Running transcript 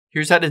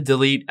Here's how to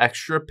delete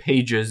extra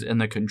pages in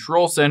the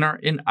Control Center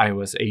in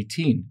iOS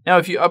 18. Now,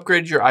 if you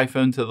upgraded your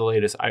iPhone to the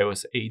latest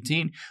iOS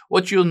 18,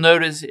 what you'll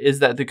notice is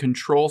that the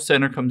Control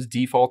Center comes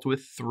default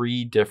with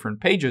 3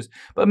 different pages,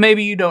 but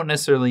maybe you don't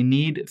necessarily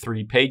need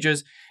 3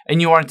 pages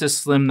and you want to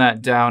slim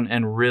that down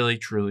and really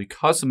truly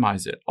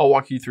customize it. I'll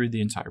walk you through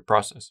the entire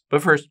process.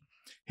 But first,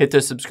 hit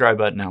the subscribe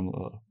button down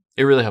below.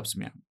 It really helps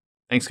me out.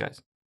 Thanks,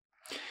 guys.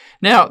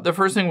 Now, the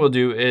first thing we'll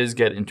do is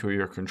get into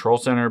your Control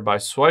Center by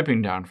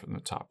swiping down from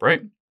the top,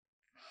 right?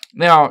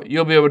 Now,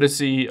 you'll be able to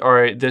see, all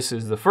right, this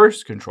is the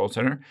first Control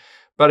Center,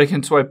 but I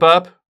can swipe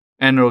up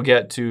and it'll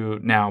get to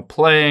now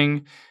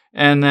playing,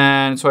 and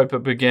then swipe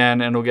up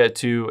again and it'll get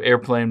to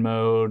airplane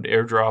mode,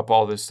 airdrop,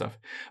 all this stuff.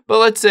 But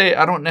let's say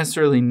I don't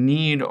necessarily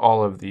need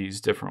all of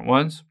these different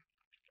ones.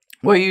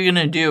 What you're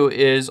gonna do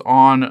is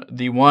on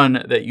the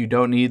one that you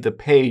don't need, the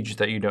page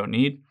that you don't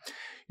need,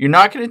 you're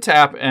not gonna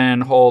tap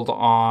and hold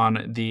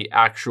on the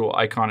actual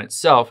icon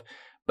itself,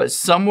 but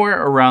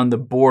somewhere around the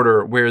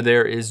border where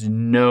there is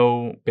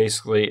no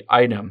basically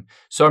item.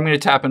 So I'm going to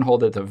tap and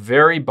hold at the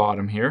very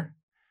bottom here,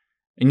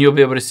 and you'll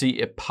be able to see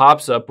it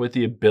pops up with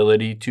the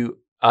ability to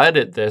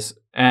edit this.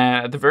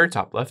 And at the very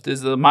top left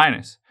is the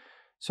minus.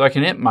 So I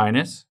can hit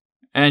minus,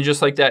 and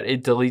just like that,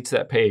 it deletes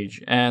that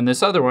page. And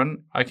this other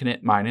one, I can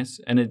hit minus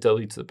and it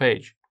deletes the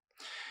page.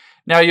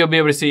 Now you'll be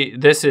able to see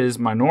this is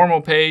my normal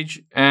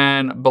page,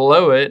 and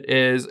below it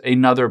is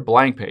another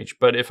blank page.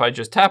 But if I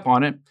just tap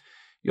on it,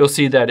 you'll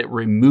see that it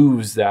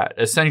removes that.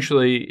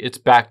 Essentially, it's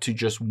back to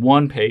just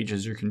one page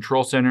as your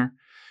Control Center.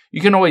 You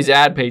can always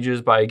add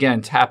pages by,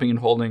 again, tapping and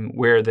holding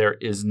where there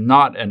is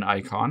not an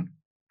icon,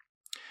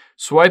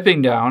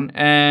 swiping down,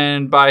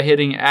 and by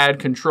hitting Add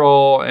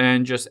Control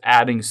and just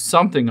adding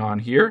something on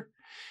here,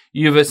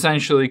 you've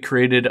essentially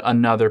created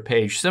another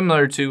page,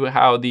 similar to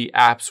how the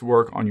apps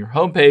work on your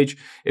home page.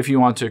 If you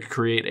want to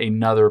create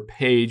another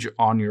page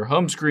on your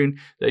home screen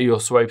that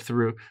you'll swipe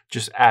through,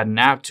 just add an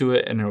app to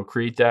it and it'll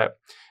create that.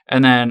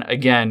 And then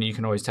again, you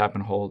can always tap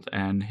and hold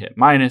and hit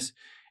minus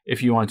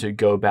if you want to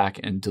go back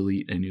and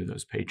delete any of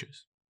those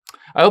pages.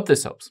 I hope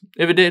this helps.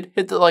 If it did,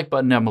 hit the like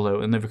button down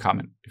below and leave a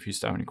comment if you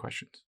still have any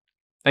questions.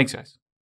 Thanks, guys.